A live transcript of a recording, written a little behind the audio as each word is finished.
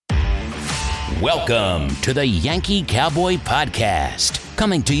Welcome to the Yankee Cowboy Podcast,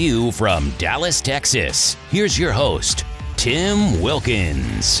 coming to you from Dallas, Texas. Here's your host, Tim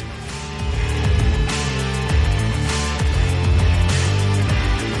Wilkins.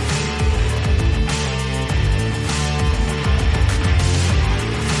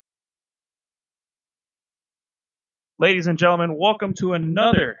 Ladies and gentlemen, welcome to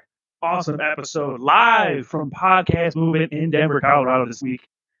another awesome episode live from Podcast Movement in Denver, Colorado this week.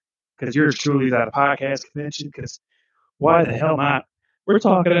 Because yours truly is at a podcast convention, because why the hell not? We're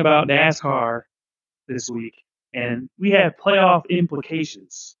talking about NASCAR this week, and we have playoff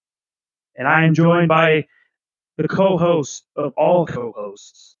implications. And I am joined by the co-host of all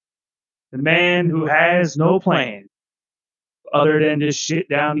co-hosts, the man who has no plan other than just shit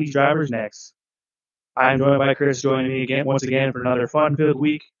down these drivers' necks. I'm joined by Chris, joining me once again for another fun-filled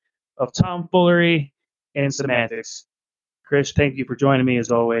week of tomfoolery and semantics. Chris, thank you for joining me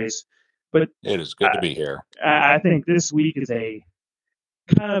as always. But it is good to be here. I think this week is a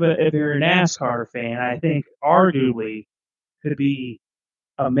kind of if you're a NASCAR fan, I think arguably could be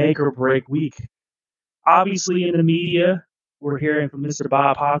a make or break week. Obviously, in the media, we're hearing from Mr.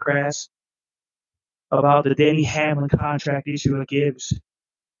 Bob Pockrass about the Denny Hamlin contract issue at Gibbs,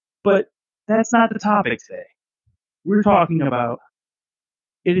 but that's not the topic today. We're talking about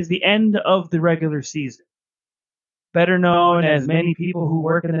it is the end of the regular season. Better known as many people who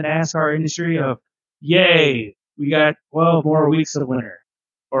work in the NASCAR industry of, yay, we got 12 more weeks of winter.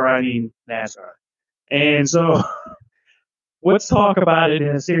 Or I mean NASCAR. And so let's talk about it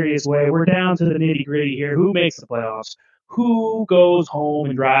in a serious way. We're down to the nitty gritty here. Who makes the playoffs? Who goes home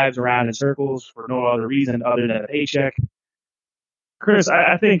and drives around in circles for no other reason other than a paycheck? Chris,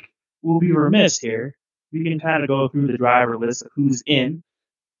 I think we'll be remiss here. We can kind of go through the driver list of who's in,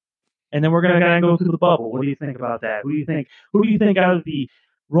 and then we're going to kind of go through the bubble. What do you think about that? Who do you think out of the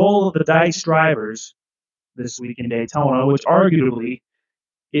roll of the dice drivers this week in Daytona, which arguably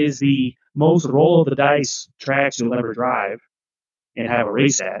is the most roll of the dice tracks you'll ever drive and have a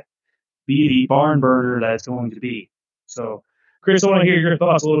race at, be the barn burner that's going to be? So, Chris, I want to hear your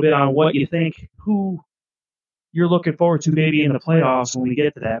thoughts a little bit on what you think, who you're looking forward to maybe in the playoffs when we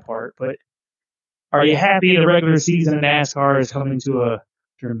get to that part. But are you happy the regular season in NASCAR is coming to a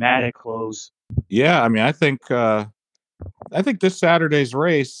dramatic close? Yeah, I mean, I think this Saturday's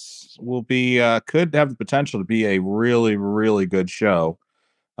race will be could have the potential to be a really, really good show.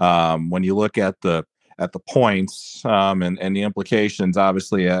 When you look at the points and the implications,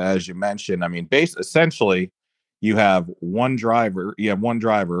 obviously, as you mentioned, I mean, essentially, you have one driver.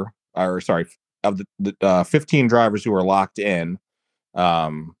 Of the 15 drivers who are locked in.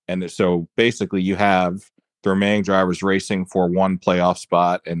 And so basically you have the remaining drivers racing for one playoff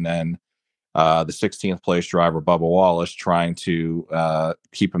spot, and then the 16th place driver, Bubba Wallace, trying to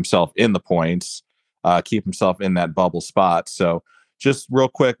keep himself in the points, keep himself in that bubble spot. So just real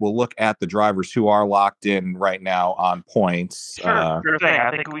quick, we'll look at the drivers who are locked in right now on points. Sure thing.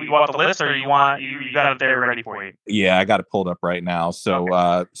 I think we want the list, or you got it there ready for you? Yeah, I got it pulled up right now. So,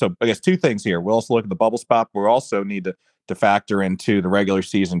 okay. So I guess two things here. We'll also look at the bubble spot, but we also need to factor into the regular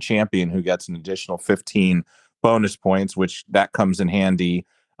season champion, who gets an additional 15 bonus points, which that comes in handy,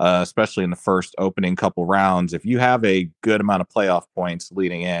 especially in the first opening couple rounds. If you have a good amount of playoff points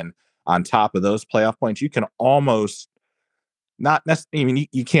leading in, on top of those playoff points, you can almost not necessarily. I mean,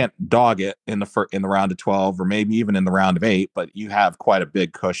 you can't dog it in the round of 12, or maybe even in the round of 8, but you have quite a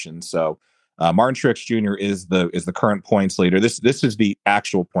big cushion. So Martin Truex Jr. is the current points leader. This is the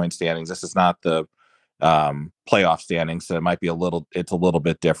actual point standings. This is not the playoff standings, so it might be a little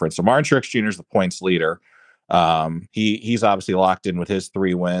bit different. So Martin Truex Jr. is the points leader. He's obviously locked in with his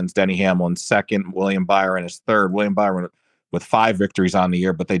 3 wins. Denny Hamlin second, William Byron is third. William Byron with 5 victories on the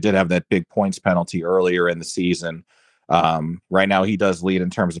year, but they did have that big points penalty earlier in the season. Right now he does lead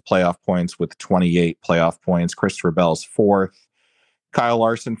in terms of playoff points with 28 playoff points. Christopher Bell's 4th, Kyle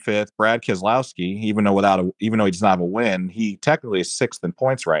Larson 5th, Brad Keselowski, even though he does not have a win, he technically is 6th in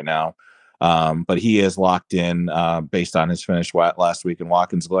points right now. But he is locked in based on his finish last week in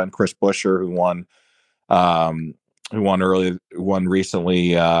Watkins Glen. Chris Buescher, who won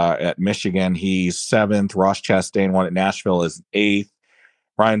recently at Michigan, he's 7th. Ross Chastain won at Nashville, is 8th.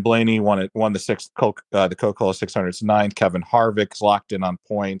 Ryan Blaney won the 6th the Coca-Cola 600's 9th. Kevin Harvick's locked in on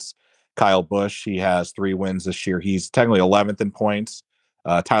points. Kyle Busch, he has 3 wins this year. He's technically 11th in points.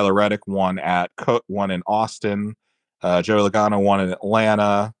 Tyler Reddick won in Austin. Joey Logano won in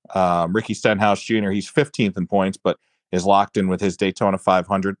Atlanta. Ricky Stenhouse Jr., he's 15th in points, but is locked in with his Daytona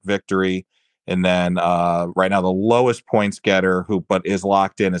 500 victory. And then right now the lowest points getter but is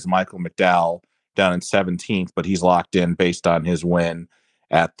locked in is Michael McDowell down in 17th, but he's locked in based on his win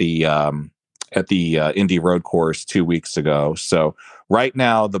at the Indy Road Course 2 weeks ago. So right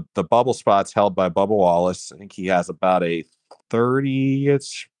now, the bubble spot's held by Bubba Wallace. I think he has about a 30.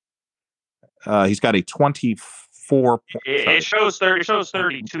 He's got a 24. It shows 30. It shows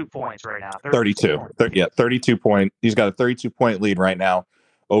 32 points right now. 32. 32 point. He's got a 32 point lead right now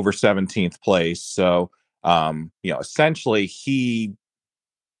over 17th place. So, essentially he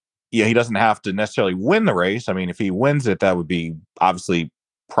doesn't have to necessarily win the race. I mean, if he wins it, that would be obviously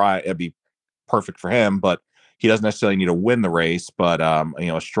it'd be perfect for him, but he doesn't necessarily need to win the race. But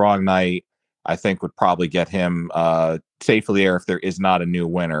a strong night, I think, would probably get him safely there if there is not a new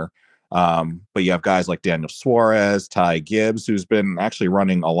winner. But you have guys like Daniel Suarez, Ty Gibbs, who's been actually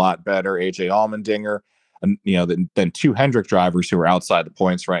running a lot better, AJ Allmendinger, and than two Hendrick drivers who are outside the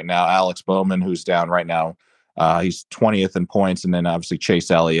points right now. Alex Bowman, who's down right now. He's 20th in points, and then obviously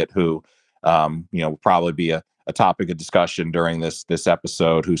Chase Elliott, who will probably be a topic of discussion during this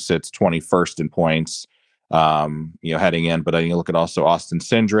episode, who sits 21st in points, heading in. But then you look at also Austin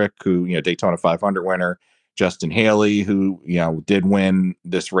Cindric, who Daytona 500 winner, Justin Haley, who did win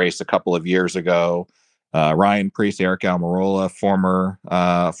this race a couple of years ago, Ryan Preece, Eric Almirola, former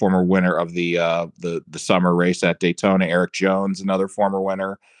winner of the summer race at Daytona, Eric Jones, another former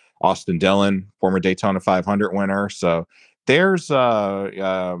winner, Austin Dillon, former Daytona 500 winner. So there's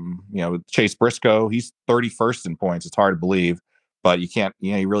Chase Briscoe. He's 31st in points. It's hard to believe, but you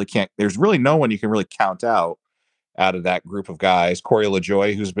really can't. There's really no one you can really count out of that group of guys. Corey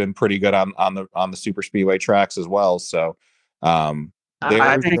LaJoie, who's been pretty good on the super speedway tracks as well. So I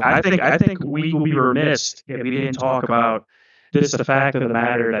think we will be remiss if we didn't talk about just the fact of the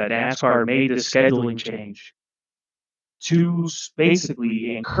matter that NASCAR made the scheduling change to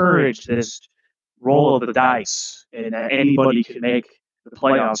basically encourage this roll of the dice, and that anybody can make the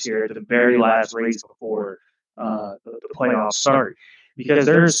playoffs here at the very last race before the playoffs start. Because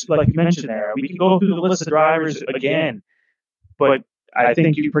there's, like you mentioned there, we can go through the list of drivers again, but I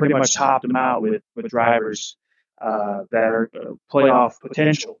think you pretty much topped them out with drivers that are playoff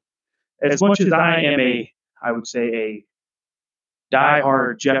potential. As much as I am I would say a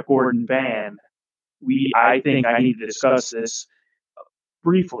diehard Jeff Gordon fan, I think I need to discuss this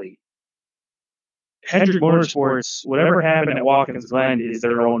briefly. Hendrick Motorsports, whatever happened at Watkins Glen is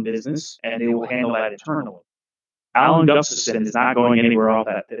their own business, and they will handle that internally. Alan Gustafson is not going anywhere off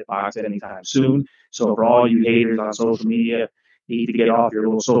that pit box at any time soon. So for all you haters on social media, you need to get off your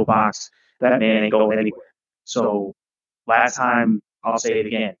little soapbox. That man ain't going anywhere. So last time, I'll say it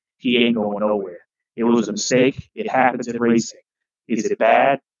again, he ain't going nowhere. It was a mistake. It happens in racing. Is it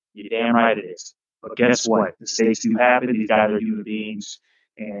bad? You're damn right it is. But guess what? Mistakes do happen. These guys are human beings,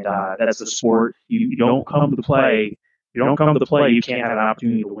 and that's the sport. You don't come to play. You don't come to play. You can't have an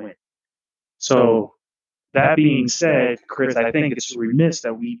opportunity to win. So that being said, Chris, I think it's remiss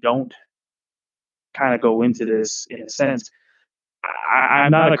that we don't kind of go into this in a sense.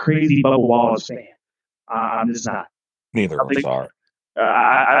 I'm not a crazy Bubba Wallace fan. I'm just not. Neither of us are.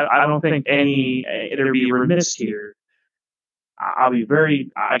 I don't think it'd be remiss here. I'll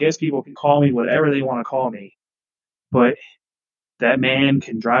be I guess people can call me whatever they want to call me, but that man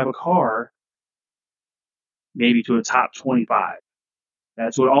can drive a car maybe to a top 25.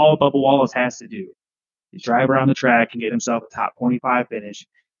 That's what all Bubba Wallace has to do. Is drive around the track and get himself a top 25 finish,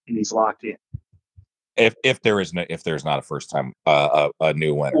 and he's locked in. If there's not a first time a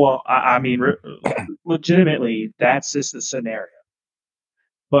new winner. Well, I mean, legitimately, that's just the scenario.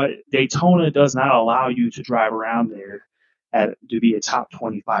 But Daytona does not allow you to drive around there to be a top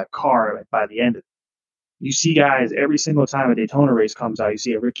 25 car by the end of it. You see guys every single time a Daytona race comes out. You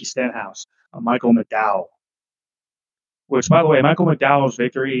see a Ricky Stenhouse, a Michael McDowell. Which, by the way, Michael McDowell's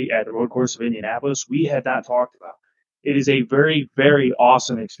victory at the road course of Indianapolis, we had not talked about. It is a very, very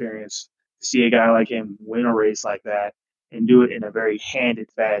awesome experience to see a guy like him win a race like that and do it in a very handed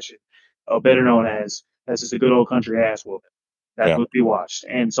fashion, better known as just a good old country ass whooping. That's what we watched.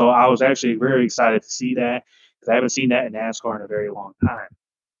 And so I was actually very excited to see that, because I haven't seen that in NASCAR in a very long time.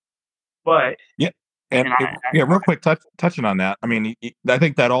 But real quick, touching on that. I mean, I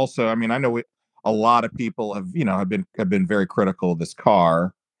think that also. I mean, I know a lot of people have been very critical of this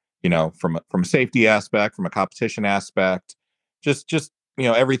car, from a safety aspect, from a competition aspect, just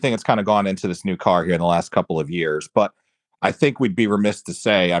everything that's kind of gone into this new car here in the last couple of years. But I think we'd be remiss to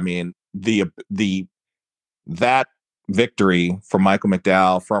say, I mean, that victory from Michael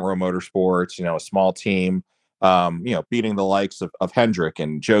McDowell, Front Row Motorsports, a small team, beating the likes of Hendrick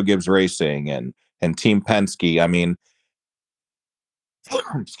and Joe Gibbs Racing and Team Penske. I mean,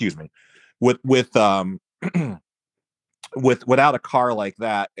 excuse me, without a car like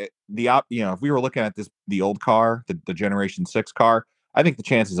that, if we were looking at the old car, the Generation 6 car, I think the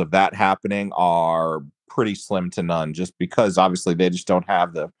chances of that happening are pretty slim to none, just because obviously they just don't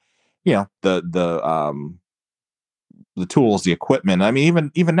have the, the tools, the equipment. I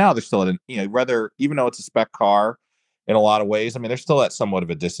mean, even now they're still at whether even though it's a spec car in a lot of ways, I mean, they're still at somewhat of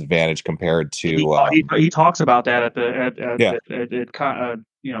a disadvantage compared to He talks about that at the yeah, Denny's conduct,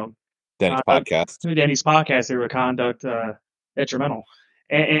 podcast. Danny's podcast. They were conduct detrimental,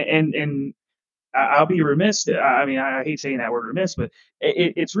 and I'll be remiss. I mean, I hate saying that word remiss, but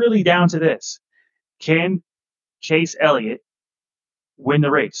it's really down to this: can Chase Elliott win the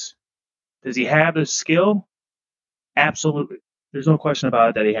race? Does he have the skill? Absolutely. There's no question about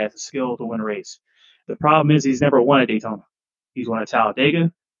it that he has the skill to win a race. The problem is he's never won at Daytona. He's won at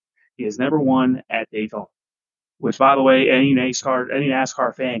Talladega. He has never won at Daytona. Which, by the way, any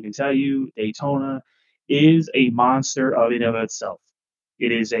NASCAR fan can tell you, Daytona is a monster of and of itself.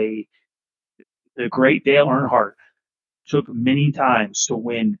 It is the great Dale Earnhardt took many times to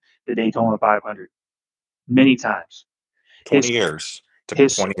win the Daytona 500. Many times. 20 years. Took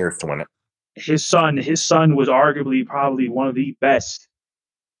His 20 years to win it. His son was arguably probably one of the best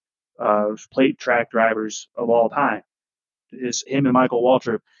plate track drivers of all time. Him and Michael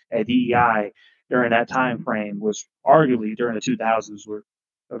Waltrip at DEI during that time frame was arguably during the 2000s were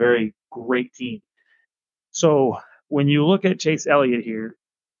a very great team. So when you look at Chase Elliott here,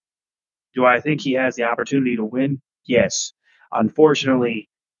 do I think he has the opportunity to win? Yes. Unfortunately,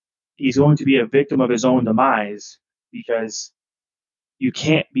 he's going to be a victim of his own demise because you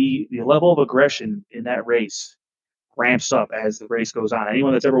can't be the level of aggression in that race ramps up as the race goes on.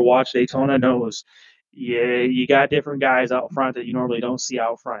 Anyone that's ever watched Daytona knows, yeah, you got different guys out front that you normally don't see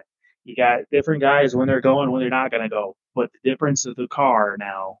out front. You got different guys when they're going, when they're not going to go. But the difference of the car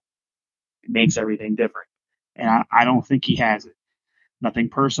now makes everything different. And I don't think he has it. Nothing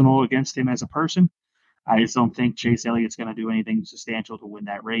personal against him as a person. I just don't think Chase Elliott's going to do anything substantial to win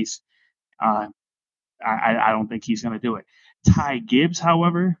that race. I don't think he's going to do it. Ty Gibbs,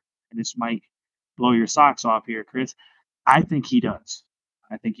 however, and this might blow your socks off here, Chris, I think he does.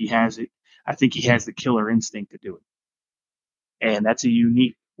 I think he has it. I think he has the killer instinct to do it. And that's a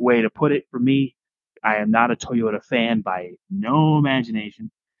unique way to put it for me. I am not a Toyota fan by no imagination.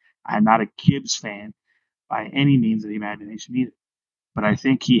 I'm not a Gibbs fan by any means of the imagination either. But I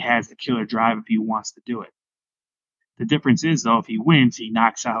think he has the killer drive if he wants to do it. The difference is, though, if he wins, he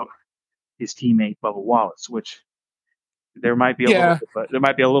knocks out his teammate Bubba Wallace, which there might be a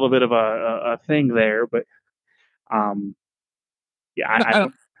little bit of a thing there, but I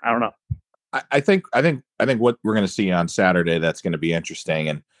don't know. I think what we're going to see on Saturday that's going to be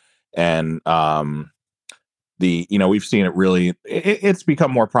interesting, and we've seen it really. It's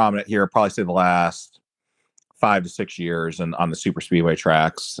become more prominent here. Probably say the last 5 to 6 years, and on the super speedway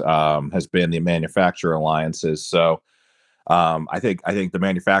tracks has been the manufacturer alliances. So I think the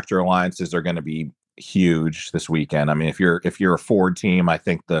manufacturer alliances are going to be huge this weekend. I mean, if you're a Ford team, I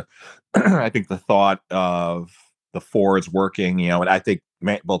think the I think the thought of the Fords working, and I think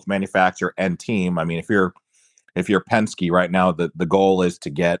both manufacturer and team. I mean, if you're Penske right now, the goal is to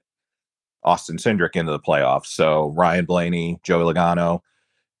get Austin Cindric into the playoffs. So Ryan Blaney, Joey Logano,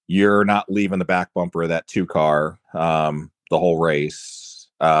 you're not leaving the back bumper of that 2-car the whole race.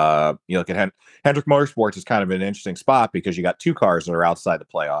 You look at Hendrick Motorsports is kind of an interesting spot because you got 2 cars that are outside the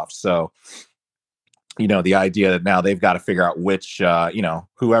playoffs. So, the idea that now they've got to figure out which,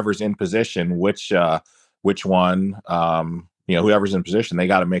 whoever's in position, which one, whoever's in position, they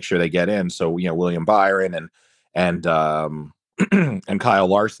got to make sure they get in. So, William Byron and and Kyle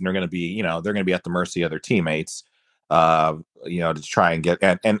Larson are going to be, they're going to be at the mercy of their teammates, to try and get,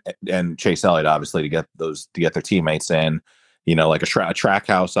 and Chase Elliott, obviously, to get their teammates in, like a track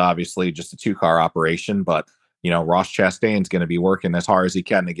house, obviously just a 2-car operation, but Ross Chastain's going to be working as hard as he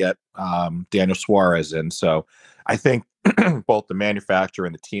can to get Daniel Suarez in. So I think both the manufacturer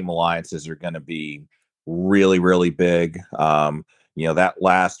and the team alliances are going to be really, really big. That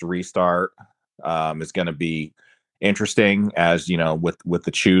last restart is going to be interesting, as with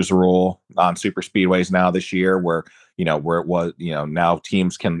the choose rule on super speedways now this year, where it was, now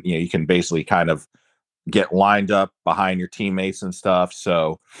teams can, you can basically kind of get lined up behind your teammates and stuff.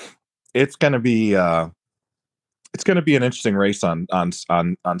 So it's going to be an interesting race on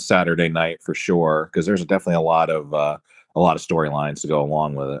Saturday night for sure, because there's definitely a lot of storylines to go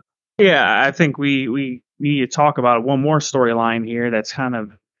along with it. Yeah, I think we need to talk about one more storyline here that's kind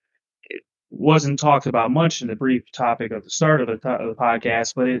of wasn't talked about much in the brief topic of the start of the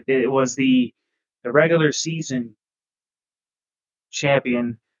podcast, but it was the regular season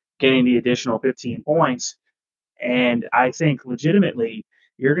champion getting the additional 15 points. And I think legitimately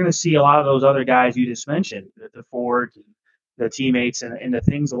you're going to see a lot of those other guys you just mentioned, the Ford, the teammates and the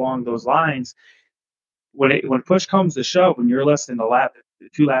things along those lines. When push comes to shove, when you're less than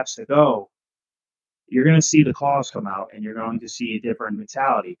 2 laps to go, you're going to see the claws come out, and you're going to see a different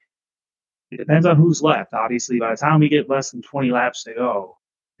mentality. It depends on who's left. Obviously, by the time we get less than 20 laps to go,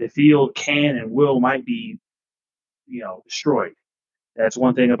 the field might be, destroyed. That's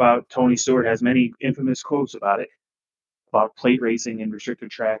one thing about Tony Stewart. Has many infamous quotes about it, about plate racing and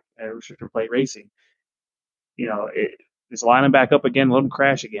restricted plate racing. Just line them back up again, let them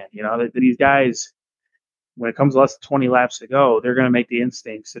crash again. These guys, when it comes to less than 20 laps to go, they're going to make the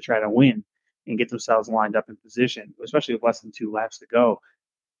instincts to try to win and get themselves lined up in position, especially with less than 2 laps to go.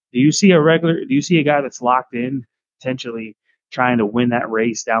 Do you see a guy that's locked in, potentially trying to win that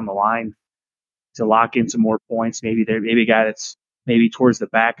race down the line to lock in some more points? Maybe a guy that's maybe towards the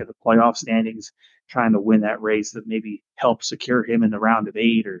back of the playoff standings trying to win that race that maybe help secure him in the round of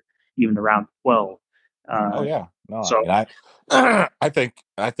 8 or even the round of 12. Oh yeah, no, So I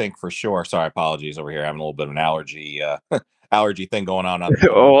think for sure. Sorry, apologies over here. Having a little bit of an allergy thing going on the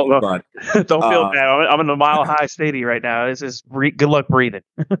oh, but don't feel bad. I'm in the Mile High Stadium right now. This is good luck breathing.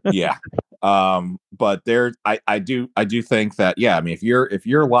 yeah. But I do think that, yeah, I mean, if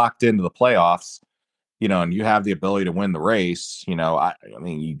you're locked into the playoffs, and you have the ability to win the race, I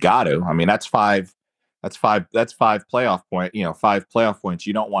mean, you got to. I mean, that's five playoff point, 5 playoff points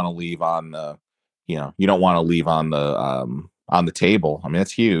you don't want to leave on the, you don't want to leave on the table. I mean,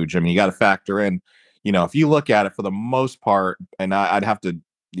 that's huge. I mean, you got to factor in, if you look at it for the most part, and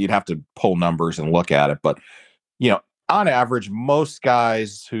you'd have to pull numbers and look at it, but on average, most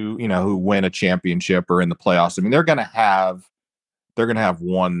guys who win a championship or in the playoffs, I mean, they're going to have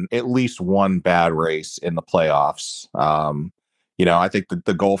at least one bad race in the playoffs. I think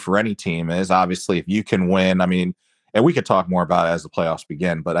the goal for any team is obviously if you can win. I mean, and we could talk more about it as the playoffs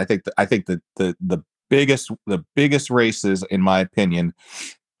begin, but I think that the biggest races, in my opinion,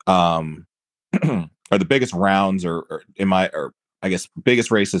 are the biggest rounds, or I guess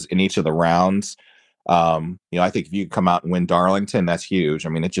biggest races in each of the rounds. I think if you come out and win Darlington, that's huge. I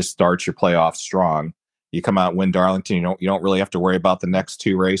mean, it just starts your playoffs strong. You come out and win Darlington, you don't really have to worry about the next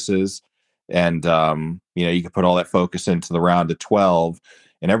 2 races, and you can put all that focus into the round of 12.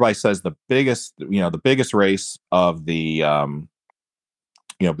 And everybody says the biggest race of the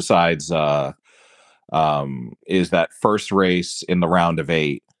besides is that first race in the round of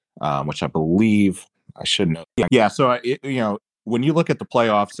 8, which I believe I should know. Yeah. So when you look at the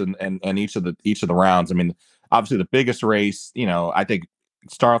playoffs and each of the rounds, I mean, obviously the biggest race, I think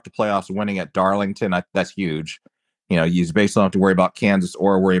start off the playoffs winning at Darlington, that's huge. You basically don't have to worry about Kansas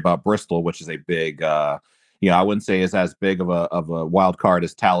or worry about Bristol, which is a big, I wouldn't say is as big of a wild card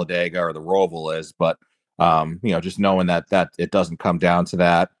as Talladega or the Roval is, but just knowing that it doesn't come down to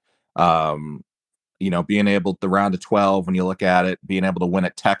that. Being able the round of 12, when you look at it, being able to win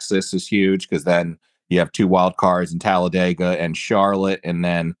at Texas is huge, because then you have 2 wild cards in Talladega and Charlotte, and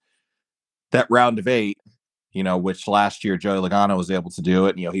then that round of 8, which last year Joey Logano was able to do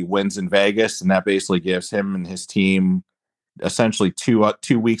it. He wins in Vegas, and that basically gives him and his team essentially 2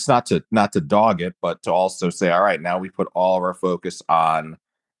 weeks, not to dog it, but to also say, all right, now we put all of our focus on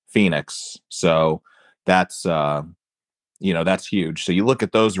Phoenix. So that's that's huge. So you look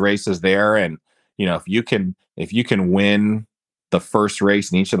at those races there, and if you can win the first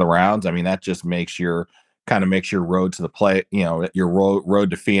race in each of the rounds, I mean, that just makes your road to the play, your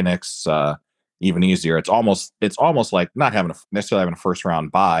road to Phoenix even easier. It's almost like not necessarily having a first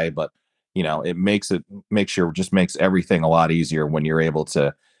round bye, but it makes everything a lot easier when you're able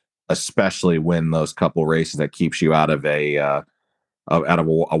to especially win those couple races that keeps you out of a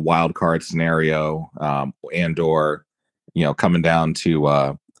wild card scenario, and/or coming down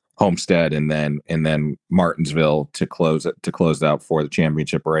to Homestead and then Martinsville to close out for the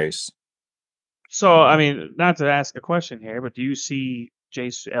championship race. So, I mean, not to ask a question here, but do you see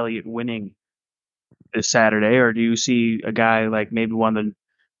Chase Elliott winning this Saturday, or do you see a guy like maybe one of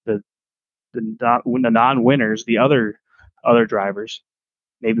the non-winners, the other drivers,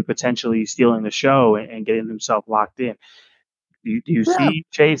 maybe potentially stealing the show and getting himself locked in? Do you see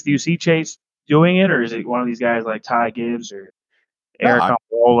Chase? Do you see Chase doing it, or is it one of these guys like Ty Gibbs or Eric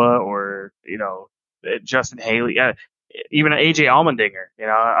Almirola or Justin Haley, even AJ Allmendinger?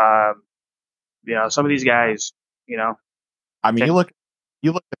 Some of these guys. I mean, you look at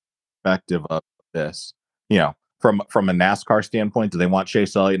the perspective of this. From a NASCAR standpoint, do they want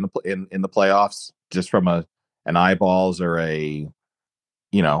Chase Elliott in the playoffs? Just from an eyeballs or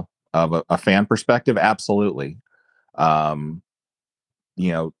of a fan perspective, absolutely.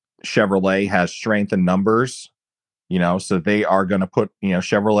 Chevrolet has strength in numbers, so they are going to put,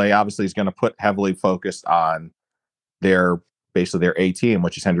 Chevrolet obviously is going to put heavily focused on their basically their A team,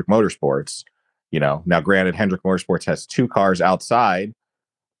 which is Hendrick Motorsports. Now granted, Hendrick Motorsports has 2 cars outside.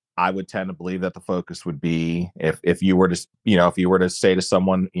 I would tend to believe that the focus would be if you were to say to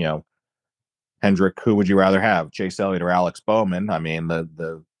someone, Hendrick, who would you rather have, Chase Elliott or Alex Bowman? I mean,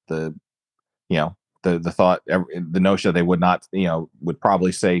 the you know the thought, the notion that they would not, would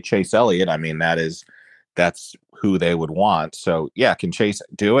probably say Chase Elliott. I mean, that's who they would want. So yeah, can Chase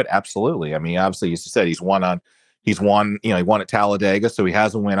do it? Absolutely. I mean, obviously, as you said, he won at Talladega, so he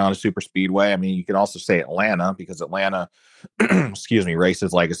has a win on a super speedway. I mean, you can also say Atlanta, because Atlanta, excuse me,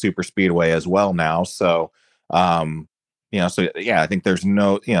 races like a super speedway as well now. So, so yeah, I think there's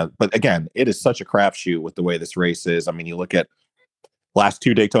no, but again, it is such a crapshoot with the way this race is. I mean, you look at last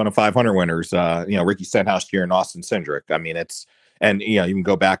 2 Daytona 500 winners, Ricky Stenhouse here and Austin Cindric. I mean, you can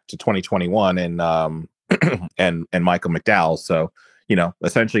go back to 2021 and and Michael McDowell. So,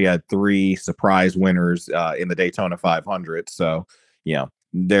 essentially had 3 surprise winners in the Daytona 500. So,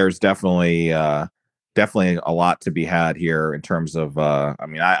 there's definitely a lot to be had here in terms of,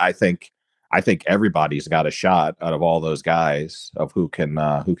 I think everybody's got a shot out of all those guys of who can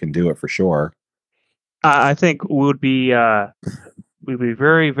do it for sure. I think we'd be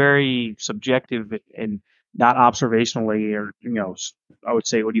very, very subjective and not observationally, or I would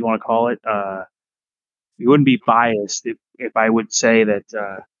say, what do you want to call it? We wouldn't be biased if I would say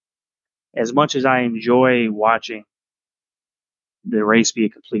that as much as I enjoy watching the race be a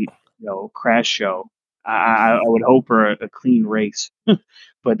complete crash show, I would hope for a clean race,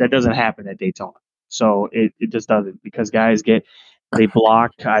 but that doesn't happen at Daytona. So it just doesn't, because guys they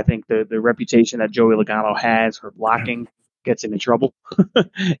block. I think the reputation that Joey Logano has for blocking gets him in trouble.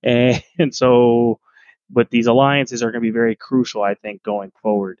 and so, but these alliances are going to be very crucial, I think, going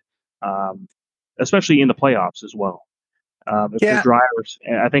forward, especially in the playoffs as well. If the drivers,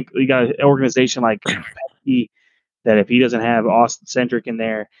 and I think we got an organization like Penske, that if he doesn't have Austin Cindric in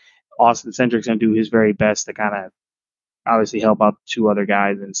there, Austin Cindric's going to do his very best to kind of obviously help out 2 other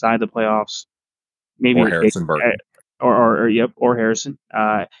guys inside the playoffs. Maybe or Harrison Burton, or Harrison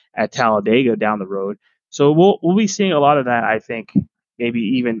at Talladega down the road. So we'll be seeing a lot of that, I think. Maybe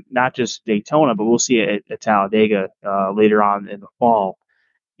even not just Daytona, but we'll see it at Talladega later on in the fall.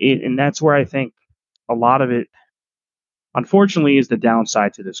 And that's where I think a lot of it, unfortunately, is the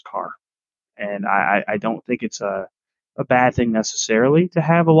downside to this car. And I don't think it's a bad thing necessarily to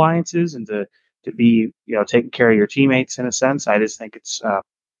have alliances and to be taking care of your teammates in a sense. I just think it's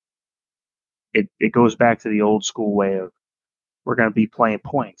it goes back to the old school way of, we're going to be playing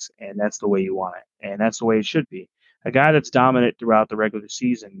points, and that's the way you want it, and that's the way it should be. A guy that's dominant throughout the regular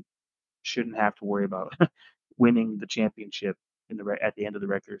season shouldn't have to worry about winning the championship at the end of the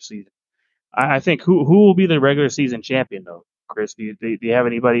regular season. I think who will be the regular season champion, though, Chris? Do you have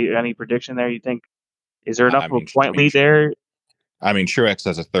any prediction there? You think, is there enough of a point lead there? I mean, Truex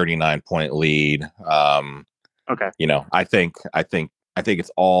has a 39-point lead. Okay. I think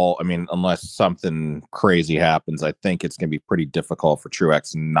it's all, unless something crazy happens, I think it's going to be pretty difficult for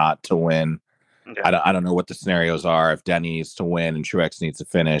Truex not to win. Okay. I don't know what the scenarios are. If Denny needs to win and Truex needs to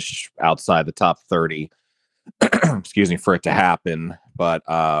finish outside the top 30, excuse me, for it to happen. But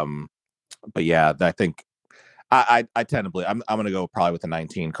yeah, I think I tend to believe I'm going to go probably with a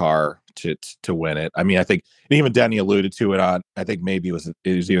 19 car to win it. I mean, I think even Denny alluded to it on, I think maybe it was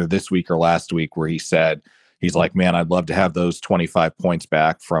either this week or last week, where he said, he's like, man, I'd love to have those 25 points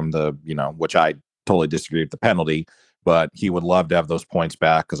back from the, which I totally disagree with the penalty, but he would love to have those points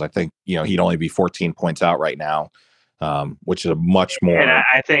back, because I think, he'd only be 14 points out right now, which is a much more. And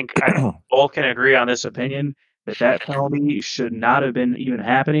I think both can agree on this opinion, that penalty should not have been even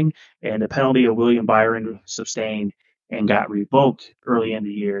happening, and the penalty of William Byron sustained and got revoked early in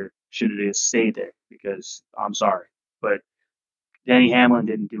the year should have just stayed there, because I'm sorry, but Denny Hamlin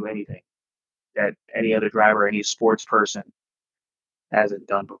didn't do anything that any other driver, any sports person hasn't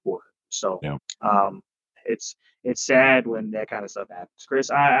done before. So yeah. It's sad when that kind of stuff happens. Chris,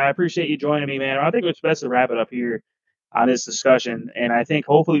 I appreciate you joining me, man. I think it's best to wrap it up here on this discussion, and I think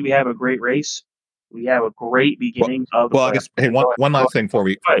hopefully we have a great race. We have a great beginning of the I guess, hey, one last thing before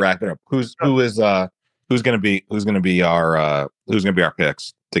we wrap it up. Who's going to be our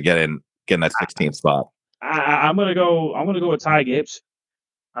picks to get in that 16th spot? I'm gonna go with Ty Gibbs.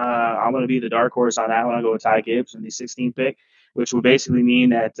 I'm going to be the dark horse on that one. I'll go with Ty Gibbs in the 16th pick, which would basically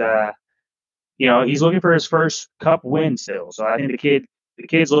mean that, he's looking for his first Cup win still. So I think the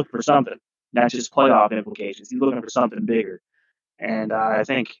kid's looking for something, not just playoff implications. He's looking for something bigger. And I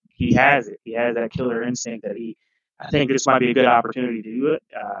think he has it. He has that killer instinct I think this might be a good opportunity to do it.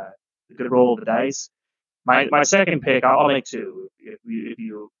 A good roll of the dice. My second pick, I'll make 2 if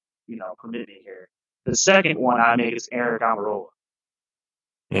you permit me here. The second one I make is Eric Amarola.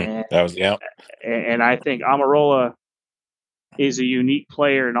 That was, yeah. And I think Amarola is a unique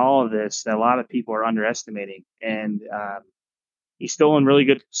player in all of this that a lot of people are underestimating. And he's still in really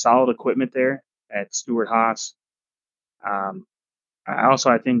good, solid equipment there at Stewart-Haas. I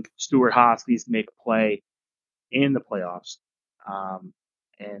think Stewart-Haas needs to make a play in the playoffs.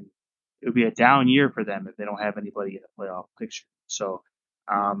 And it would be a down year for them if they don't have anybody in the playoff picture. So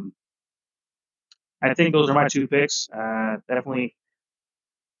I think those are my two picks. Definitely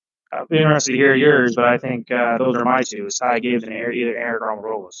I'd be interested to hear yours, but I think those are my two. Ty Gibbs and either Eric or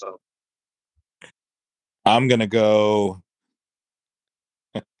Amarola. So I'm gonna go.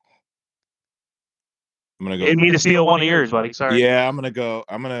 Didn't mean to steal one of yours, buddy. Sorry. Yeah, I'm gonna.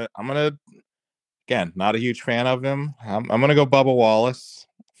 Again, not a huge fan of him. I'm gonna go Bubba Wallace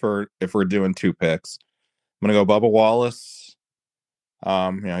for if we're doing two picks. I'm gonna go Bubba Wallace.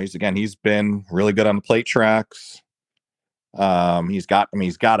 He's been really good on the plate tracks. He's got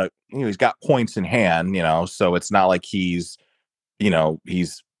points in hand, so it's not like he's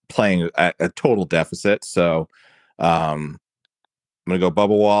playing at a total deficit. So I'm gonna go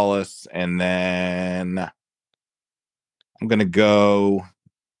Bubba Wallace, and then I'm gonna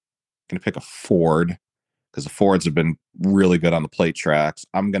pick a Ford because the Fords have been really good on the plate tracks.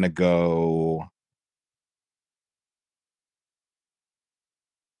 I'm gonna go.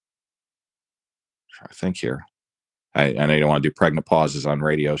 I think here. I know you don't want to do pregnant pauses on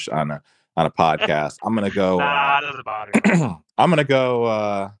radio on a podcast. I'm gonna go. Nah, doesn't bother me. I'm gonna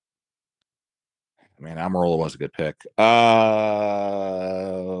go. Man, Amarola was a good pick. I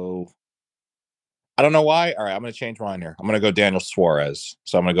don't know why. All right, I'm gonna change mine here. I'm gonna go Daniel Suarez.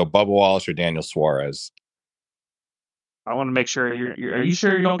 So I'm gonna go Bubba Wallace or Daniel Suarez. I want to make sure are you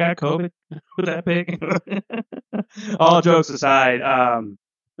sure you don't got COVID with that pick? All jokes aside,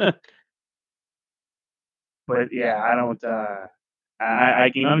 but yeah, I don't.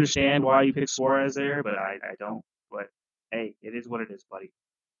 I can understand why you picked Suarez there, but I don't. But hey, it is what it is, buddy.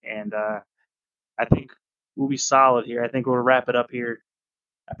 And I think we'll be solid here. I think we'll wrap it up here.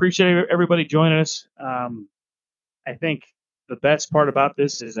 I appreciate everybody joining us. I think the best part about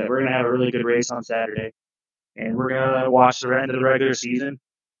this is that we're going to have a really good race on Saturday, and we're going to watch the end of the regular season,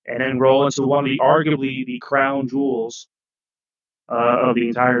 and then roll into one of the arguably the crown jewels of the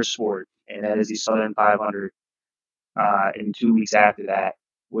entire sport, and that is the Southern 500 in 2 weeks after that,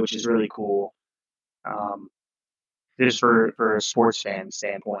 which is really cool. Just for a sports fan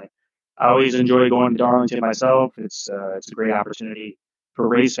standpoint. I always enjoy going to Darlington myself. It's a great opportunity for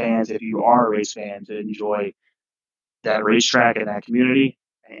race fans, if you are a race fan, to enjoy that racetrack and that community.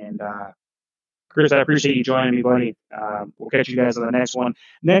 And Chris, I appreciate you joining me, buddy. We'll catch you guys on the next one.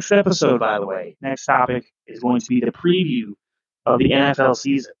 Next episode, by the way, next topic is going to be the preview of the NFL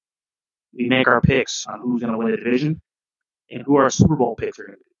season. We make our picks on who's going to win the division and who our Super Bowl picks are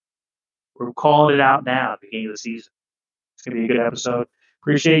going to be. We're calling it out now at the beginning of the season. It's going to be a good episode.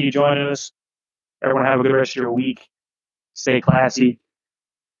 Appreciate you joining us. Everyone have a good rest of your week. Stay classy.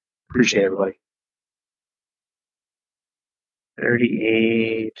 Appreciate everybody.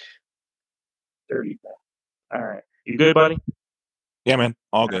 38. 30. All right. You good, buddy? Yeah, man.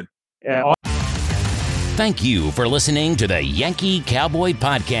 All good. Yeah. Thank you for listening to the Yankee Cowboy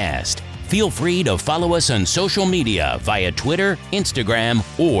Podcast. Feel free to follow us on social media via Twitter, Instagram,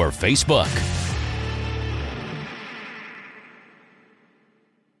 or Facebook.